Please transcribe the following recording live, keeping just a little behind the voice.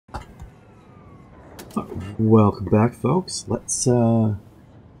Welcome back, folks. Let's, but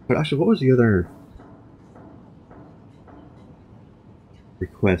actually, what was the other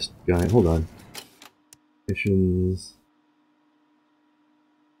request guy? Hold on. Missions.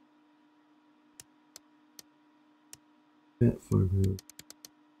 Pet farm.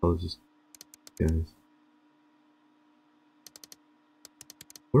 Oh, just guys.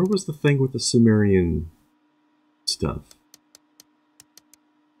 Where was the thing with the Sumerian stuff?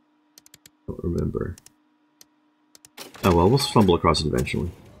 I don't remember. Oh well, we'll stumble across it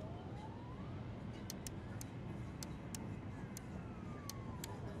eventually.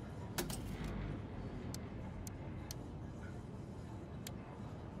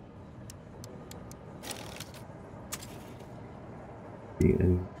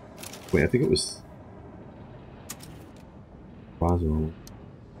 Wait, I think it was Roswell.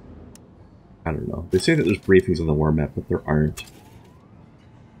 I don't know. They say that there's briefings on the war map, but there aren't.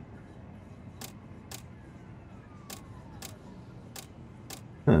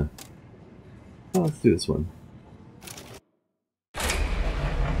 Huh. Well, let's do this one.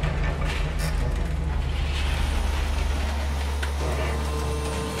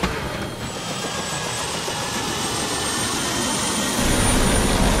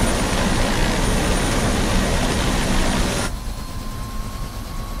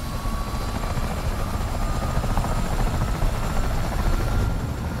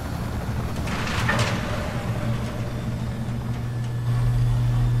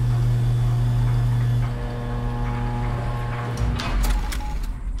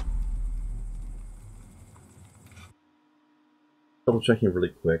 Double checking really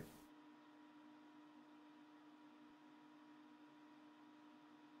quick.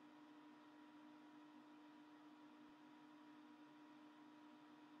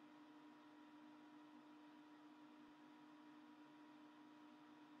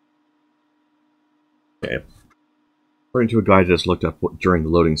 Okay. According to a guide I just looked up during the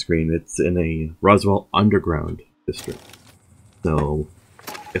loading screen, it's in a Roswell underground district. So,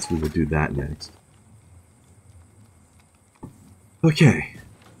 I guess we would do that next. Okay.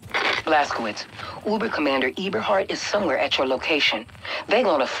 Blazkowicz, Uberkommando Eberhardt is somewhere at your location. They're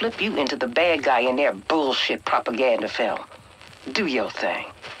gonna flip you into the bad guy in their bullshit propaganda film. Do your thing.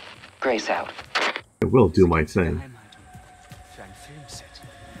 Grace out. I will do my thing. Für ein Filmset.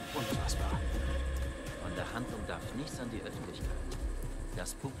 Unfassbar. Von der Handlung darf nichts an die Öffentlichkeit.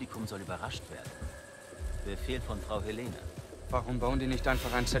 Das Publikum soll überrascht werden. Befehl von Frau Helene. Warum bauen die nicht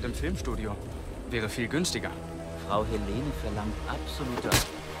einfach ein Set im Filmstudio? Wäre viel günstiger. Frau Helene verlangt absolute...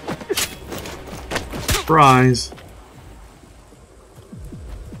 Surprise!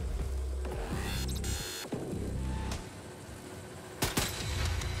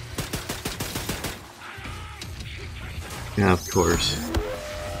 Yeah, of course.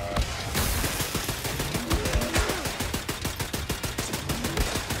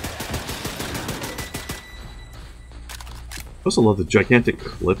 I also love the gigantic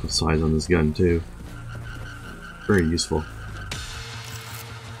clip size on this gun, too. Very useful.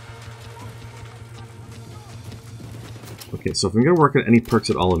 Okay, so if I'm gonna work on any perks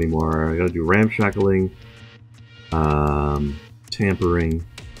at all anymore, I gotta do ramshackling, tampering,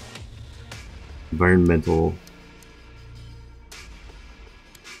 environmental,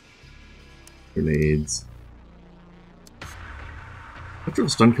 grenades. Actual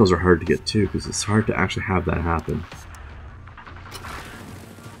stun kills are hard to get too, because it's hard to actually have that happen.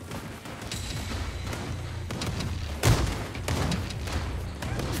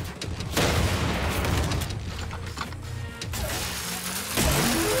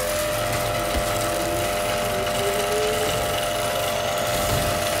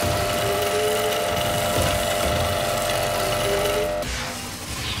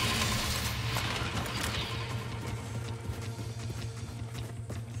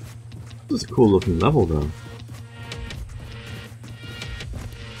 This is a cool looking level though.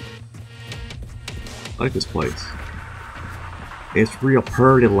 I like this place. It's real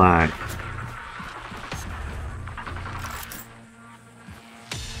pretty like.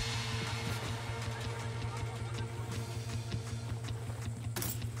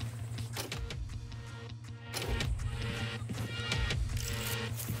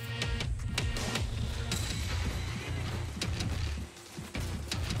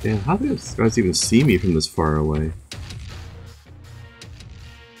 Damn, how do these guys even see me from this far away?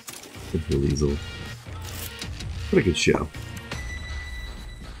 Good for Liesel. What a good show.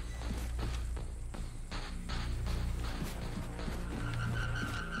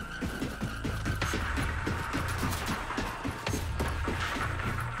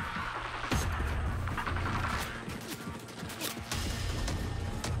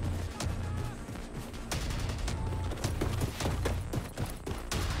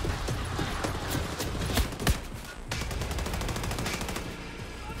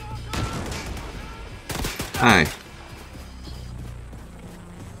 Aye.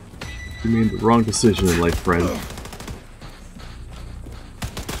 You made the wrong decision in life, friend.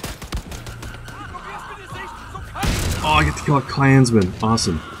 Oh, I get to kill a Klansman.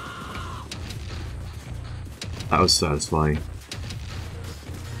 Awesome. That was satisfying.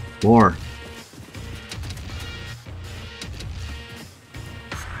 More.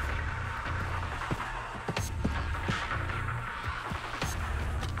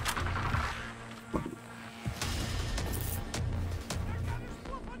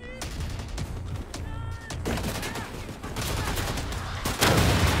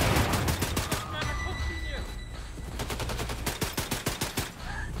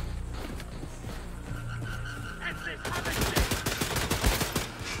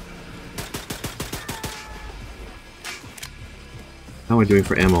 How am I doing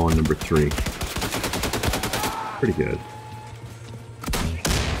for ammo on number 3? Pretty good.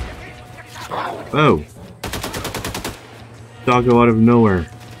 Oh! Doggo out of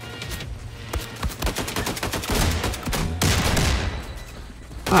nowhere.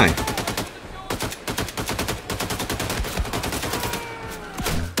 Hi.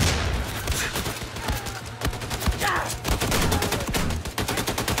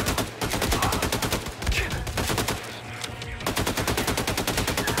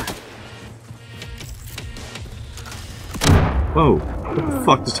 Whoa, what the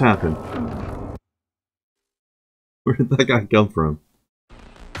fuck just happened? Where did that guy come from?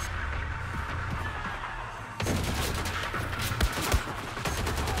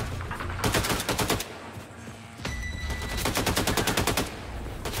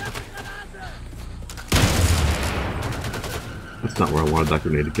 That's not where I wanted that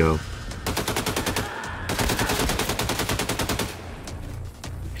grenade to go.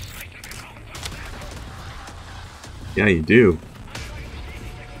 Yeah, you do.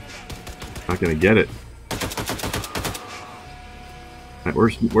 Not gonna get it. Alright,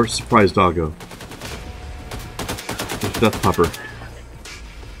 where's Surprise Doggo? Where's Death Popper?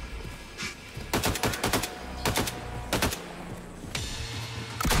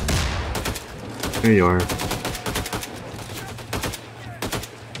 There you are.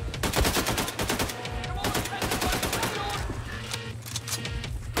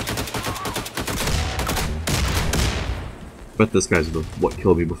 Bet this guy's what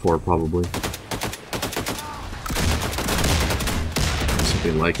killed me before, probably.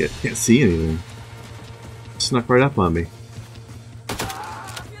 Something like it. Can't see anything. Snuck right up on me. You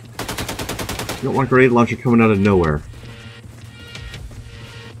don't want a grenade launcher coming out of nowhere.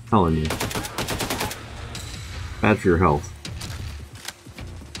 I'm telling you. Bad for your health.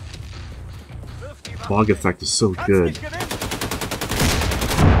 Fog effect is so good.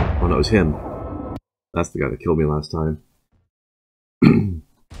 Oh no, it was him. That's the guy that killed me last time.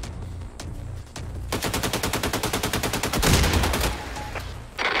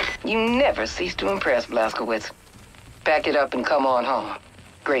 You never cease to impress, Blazkowicz. Pack it up and come on home.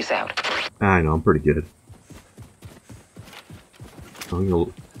 Grace out. I know, I'm pretty good. I'm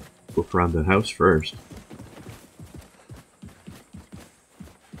gonna look around the house first.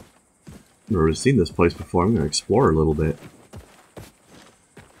 I've never seen this place before. I'm gonna explore a little bit.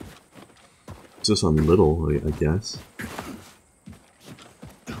 It's just on little, I guess.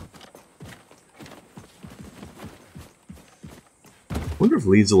 I wonder if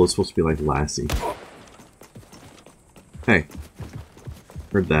Liesel is supposed to be like Lassie. Hey.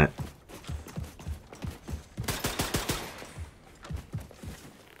 Heard that.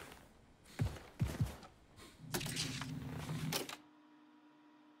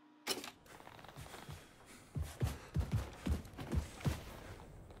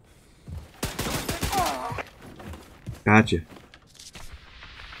 Gotcha. I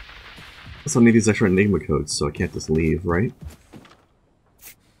also need these extra Enigma codes, so I can't just leave, right?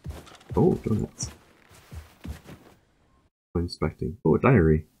 Oh, donuts. I'm inspecting. Oh, a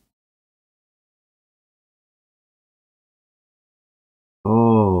diary.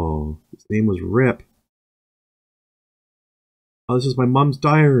 Oh, his name was Rip. Oh, this is my mom's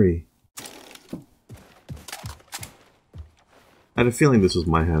diary. I had a feeling this was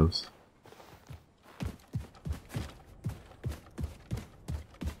my house.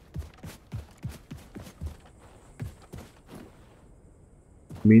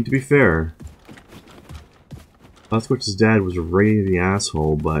 I mean, to be fair, Blazkowicz's dad was a raving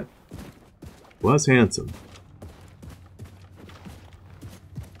asshole, but was handsome.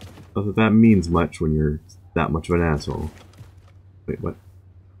 Not that means much when you're that much of an asshole. Wait, what?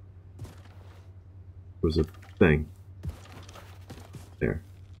 There was a thing. There.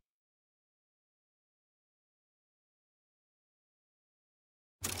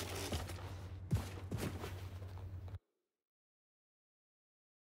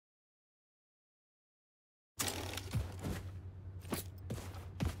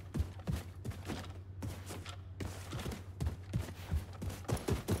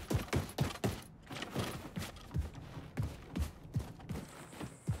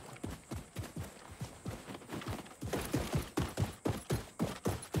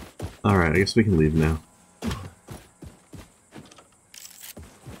 Alright, I guess we can leave now.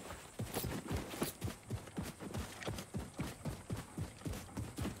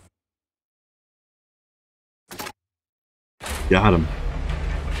 Got him.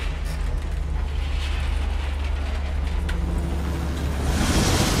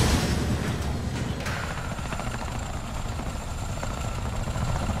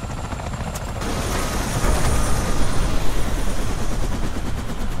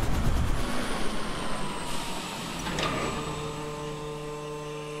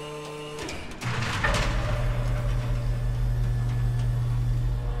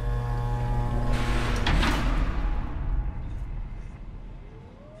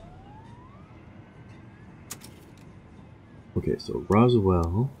 Okay, so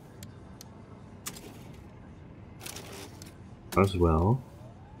Roswell. I have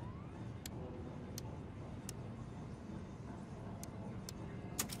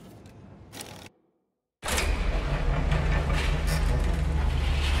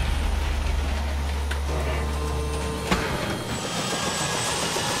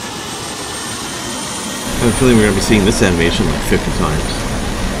a feeling we're going to be seeing this animation like 50 times.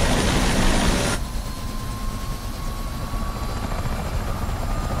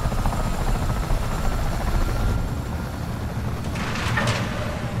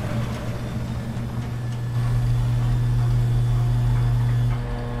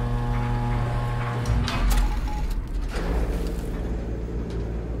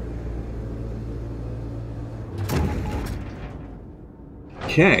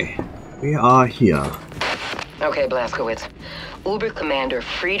 Okay, we are here. Okay, Blazkowicz. Uberkommando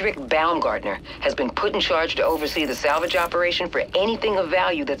Friedrich Baumgartner has been put in charge to oversee the salvage operation for anything of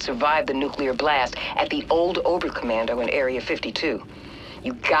value that survived the nuclear blast at the old Uberkommando in Area 52.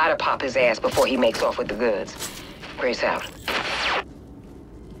 You gotta pop his ass before he makes off with the goods. Grace out.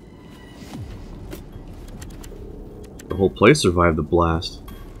 The whole place survived the blast.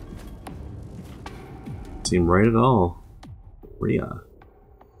 Seemed right at all. Rhea.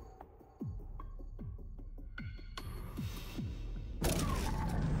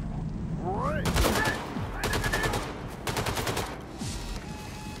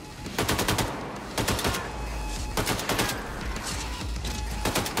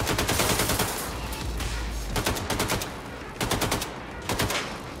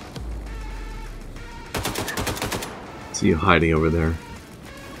 See you hiding over there.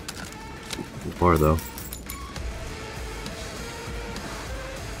 Too far though.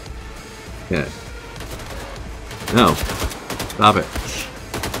 Okay. No. Stop it.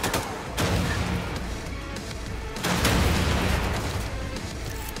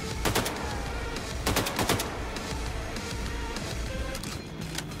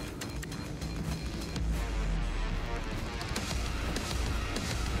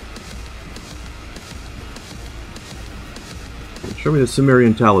 Show me the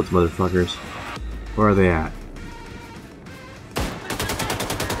Sumerian tablets, motherfuckers. Where are they at?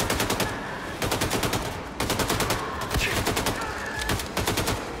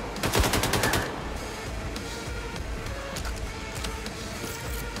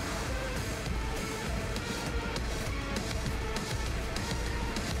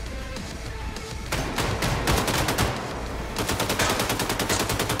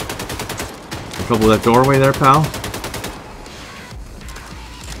 Trouble with that doorway there, pal?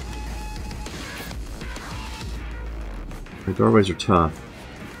 The doorways are tough.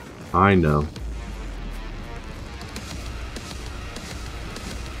 I know.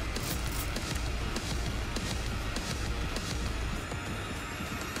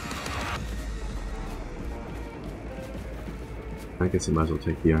 I guess I might as well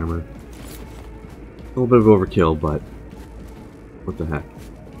take the armor. A little bit of overkill, but what the heck.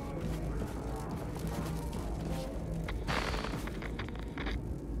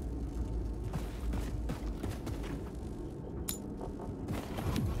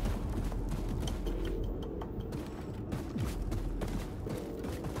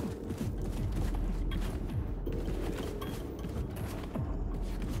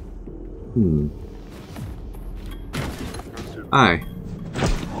 Hi.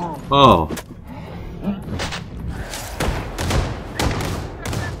 Oh.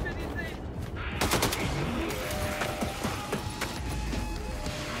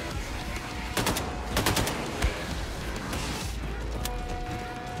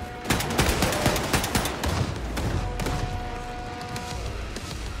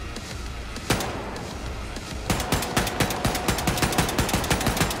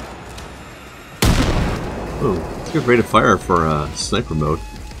 Oh, it's a good rate of fire for sniper mode.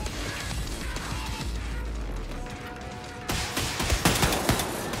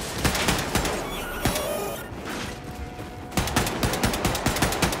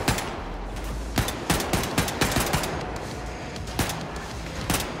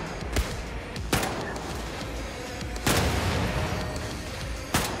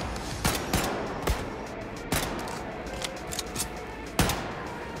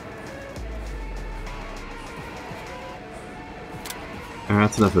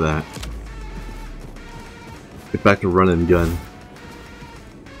 That's enough of that. Get back to run and gun.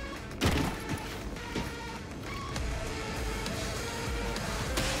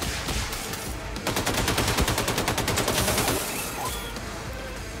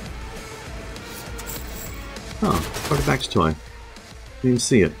 Oh, Quarterback's toy. Didn't even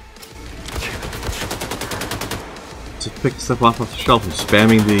see it. Just pick stuff off the shelf and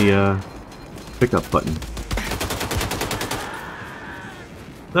spamming the pickup button.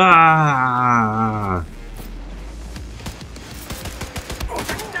 Ah!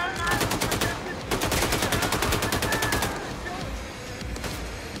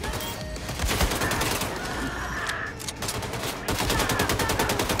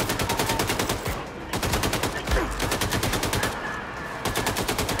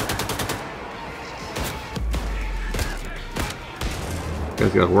 You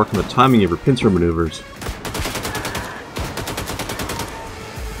guys gotta work on the timing of your pincer maneuvers.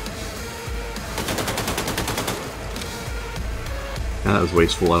 That was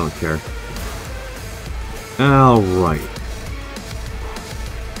wasteful, I don't care. Alright.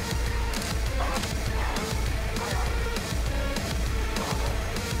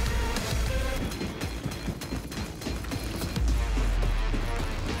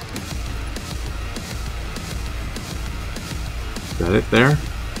 Is that it there?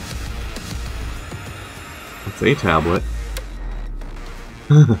 That's a tablet.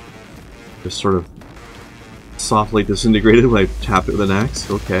 Just sort of softly disintegrated when I tapped it with an axe.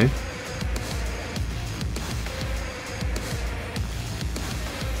 Okay.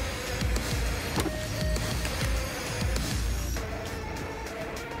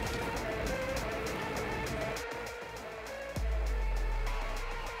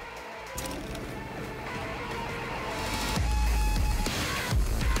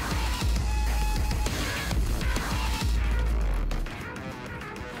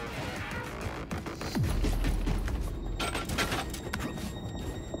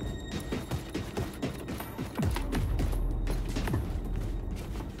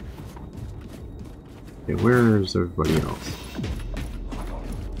 Okay, where's everybody else?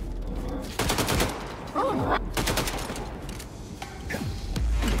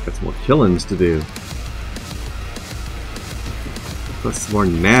 Got some more killings to do. Plus some more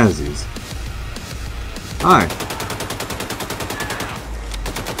Nazis. Hi.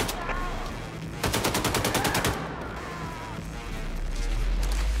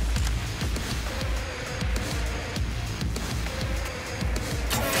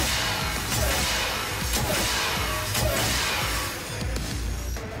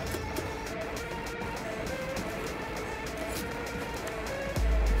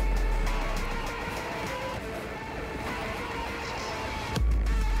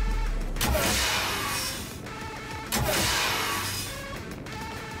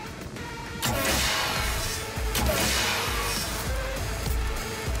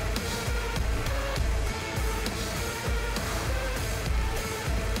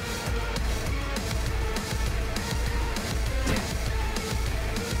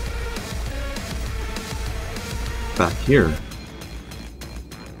 Back here.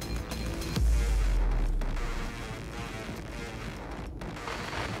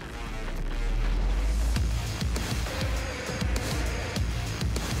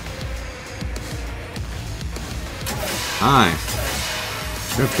 Hi.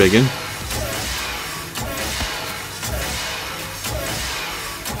 You're biggin'.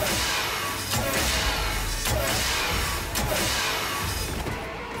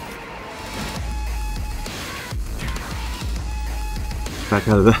 Back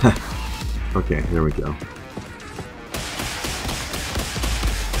out of that. Okay, there we go.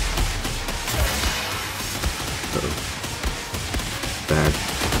 Bad.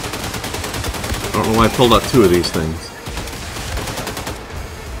 I don't know why I pulled out two of these things.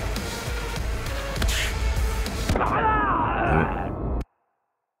 Damn it.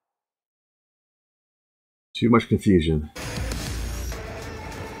 Too much confusion.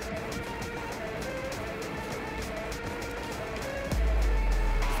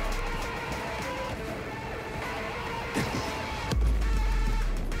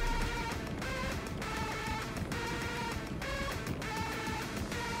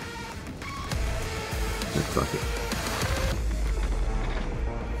 Fuck it.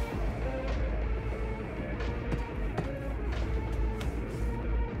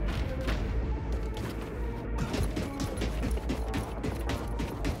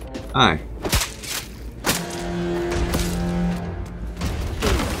 Hi.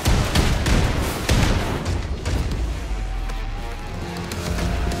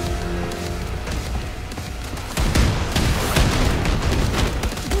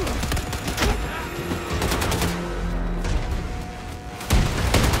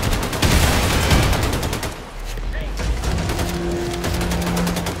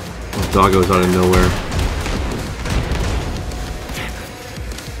 doggos out of nowhere.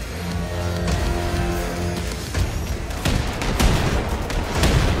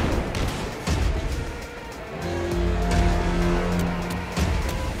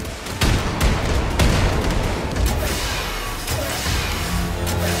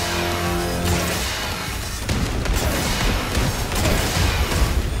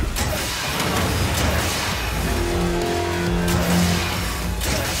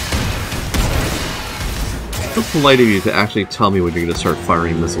 So polite of you to actually tell me when you're going to start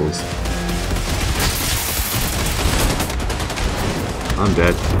firing missiles. I'm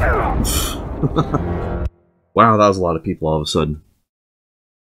dead. Wow, that was a lot of people all of a sudden.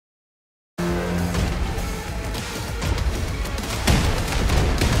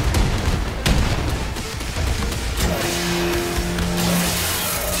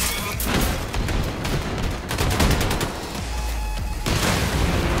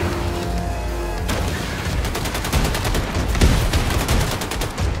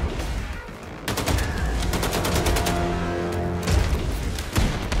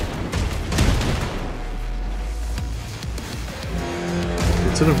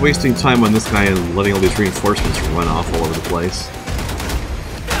 Instead of wasting time on this guy and letting all these reinforcements run off all over the place.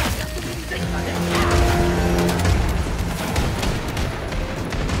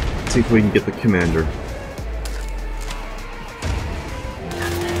 Let's see if we can get the commander.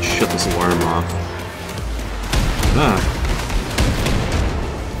 Shut this alarm off. Ah.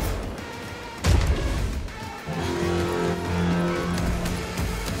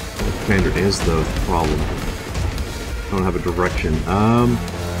 The commander is the problem. I don't have a direction.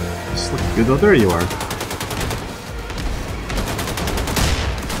 This looks good. Oh, there you are.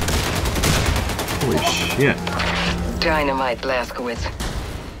 Holy shit. Dynamite, Blazkowicz.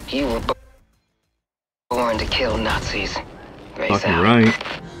 You were born to kill Nazis. Fucking right.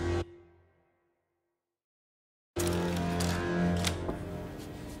 There's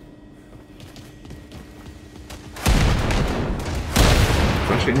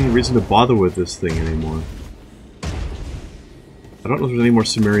actually any reason to bother with this thing anymore. I don't know if there's any more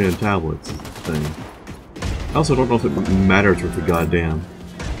Sumerian tablets thing. I also don't know if it matters with the goddamn.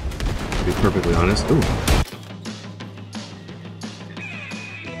 To be perfectly honest. Ooh.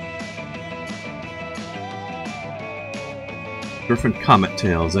 Different comet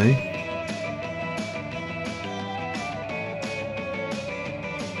tails, eh?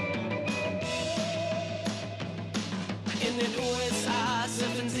 In den USA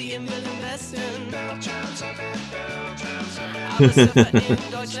surfen sie im Wilden Westen. Aber Surfer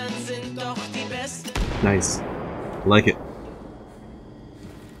in Deutschland sind doch die Besten. Nice. Like it.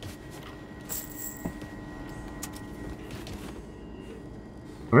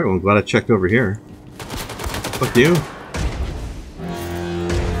 Alright, well I'm glad I checked over here. Fuck you.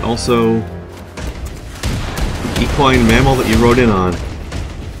 Also, the equine mammal that you rode in on.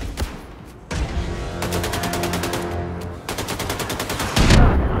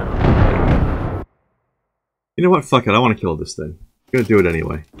 You know what? Fuck it. I want to kill this thing. I'm gonna do it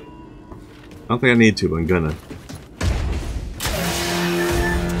anyway. I don't think I need to, but I'm gonna.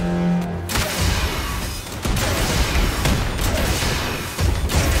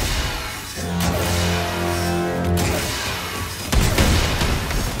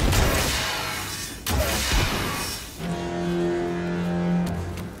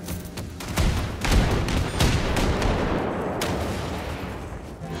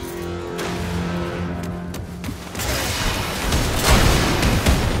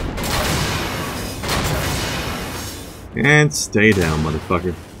 And stay down,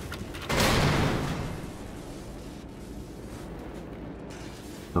 motherfucker.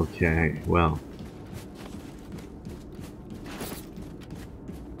 Okay, well.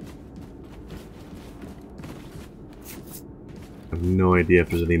 I have no idea if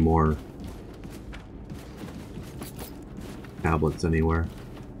there's any more tablets anywhere.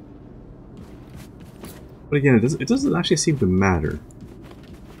 But again, it doesn't actually seem to matter.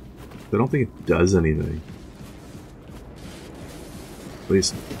 I don't think it does anything. At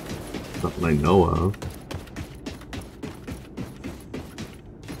least, not that I know of.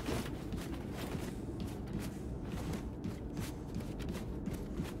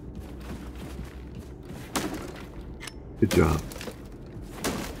 Good job.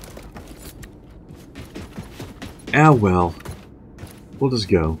 Ah, well. We'll just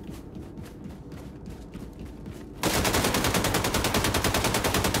go.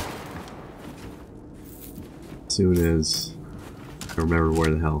 As soon as I remember where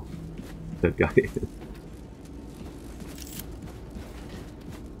the hell that guy is.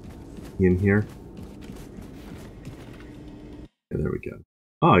 In here? Yeah, there we go.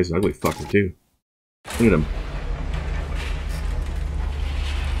 Oh, he's an ugly fucker too. Look at him.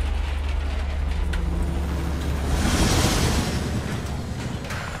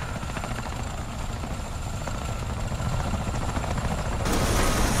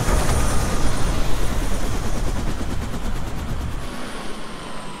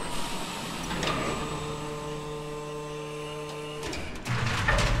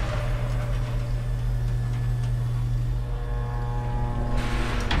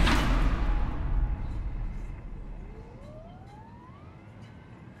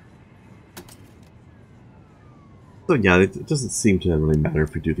 So yeah, it doesn't seem to really matter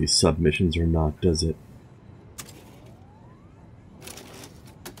if we do these submissions or not, does it?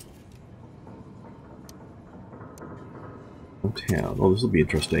 Oh, town. Oh, this will be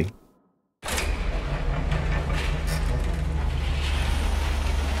interesting.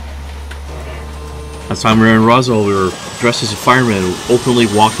 Last time we were in Roswell, we were dressed as a fireman, openly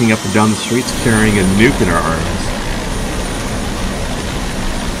walking up and down the streets carrying a nuke in our arms.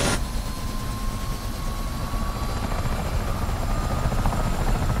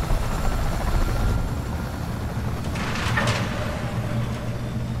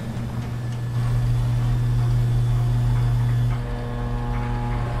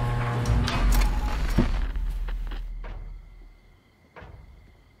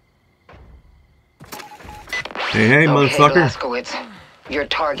 Hey, motherfucker. Hey, Blazkowicz. Your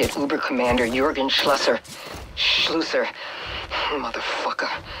target, Uberkommando Jurgen Schlusser, motherfucker,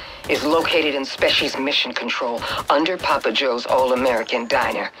 is located in Species Mission Control under Papa Joe's All-American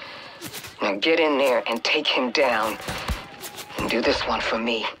Diner. Now get in there and take him down. And do this one for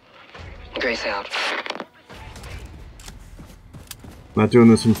me. Grace out. I'm not doing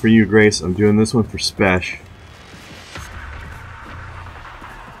this one for you, Grace. I'm doing this one for Spesh.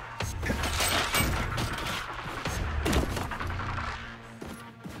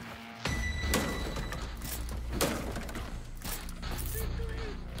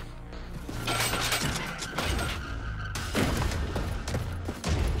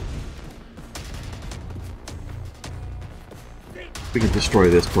 We can destroy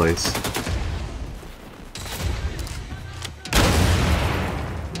this place.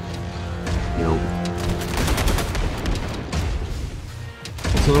 Nope.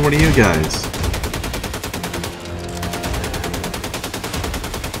 What's another one of you guys?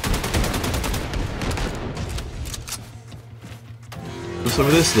 What's some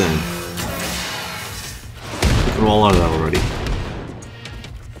of this then? Took them all out of that already.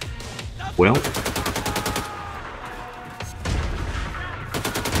 Well.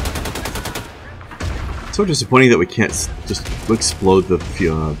 So disappointing that we can't just explode the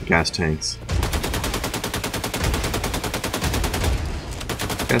gas tanks.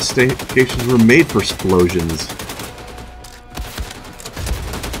 Gas stations were made for explosions.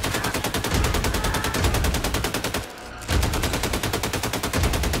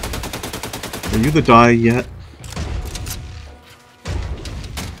 Are you the die yet?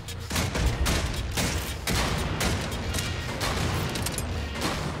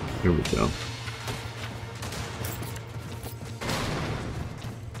 Here we go.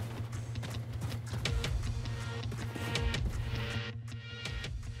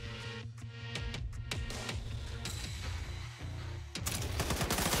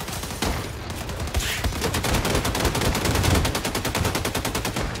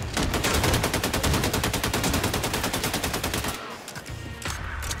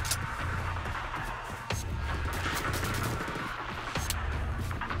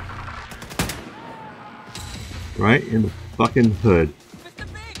 Right in the fucking hood.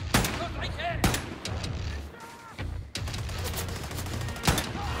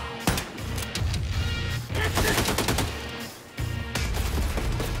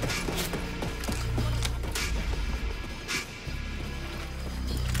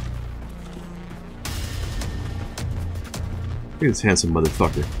 Look at this handsome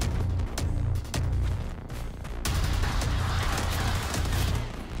motherfucker.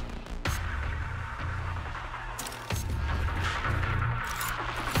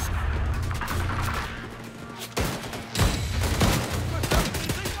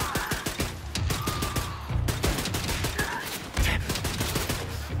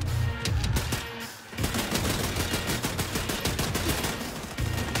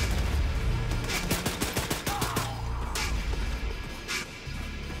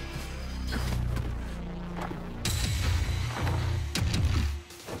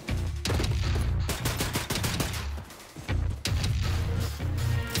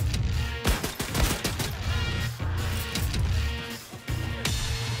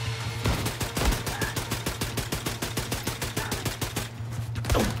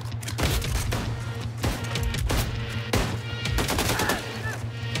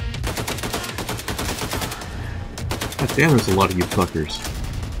 God damn, there's a lot of you fuckers.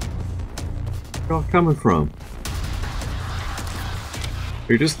 Where y'all coming from?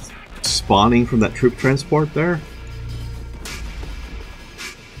 Are you just spawning from that troop transport there?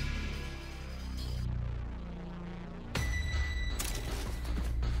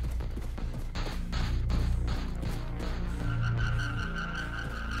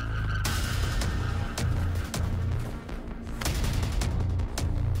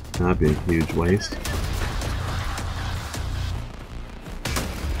 That'd be a huge waste.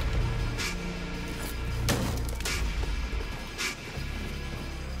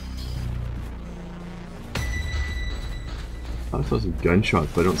 I saw some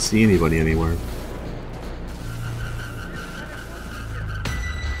gunshots, but I don't see anybody anywhere.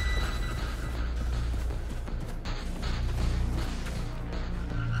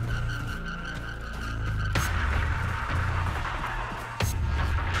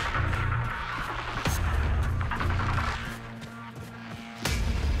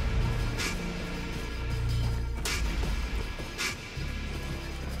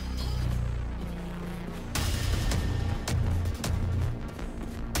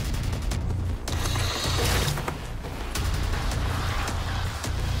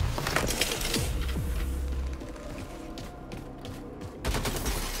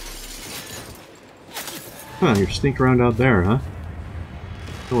 Huh, you're sneak around out there, huh?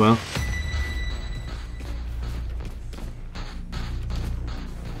 Oh well.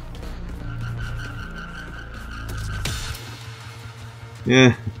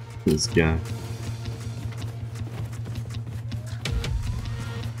 Yeah, this guy.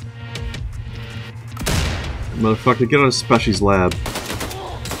 Motherfucker, get out of Speshy's lab.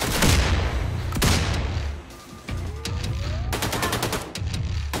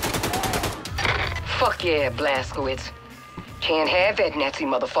 Fuck yeah, Blazkowicz. Can't have that Nazi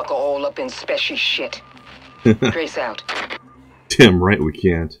motherfucker all up in Speshy's shit. Grace out. Damn right we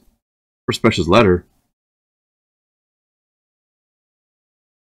can't. For Speshy's letter.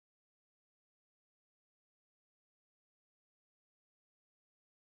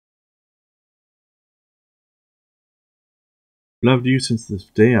 Loved you since this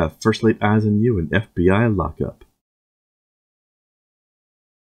day I first laid eyes on you in FBI lockup.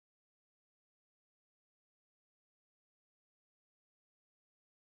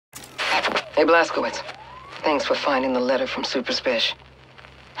 Hey, Blazkowicz. Thanks for finding the letter from Super Spesh.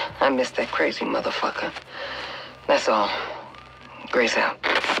 I missed that crazy motherfucker. That's all. Grace out.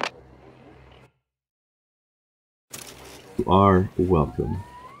 You are welcome.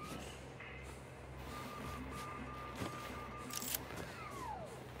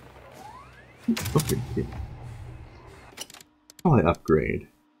 Okay. How I upgrade?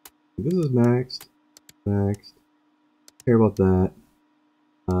 This is maxed. Maxed. Care about that.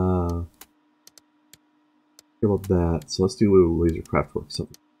 Care about that. So let's do a little laser craft work.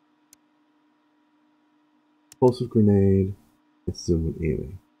 Something. Explosive grenade. Let's zoom when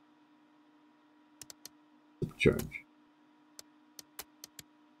aiming. Supercharge.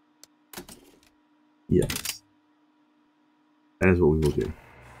 Yes. That is what we will do.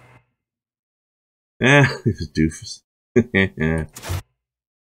 This doofus.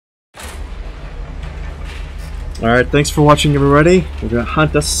 Alright, thanks for watching everybody. We're gonna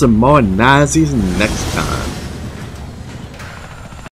hunt us some more Nazis next time.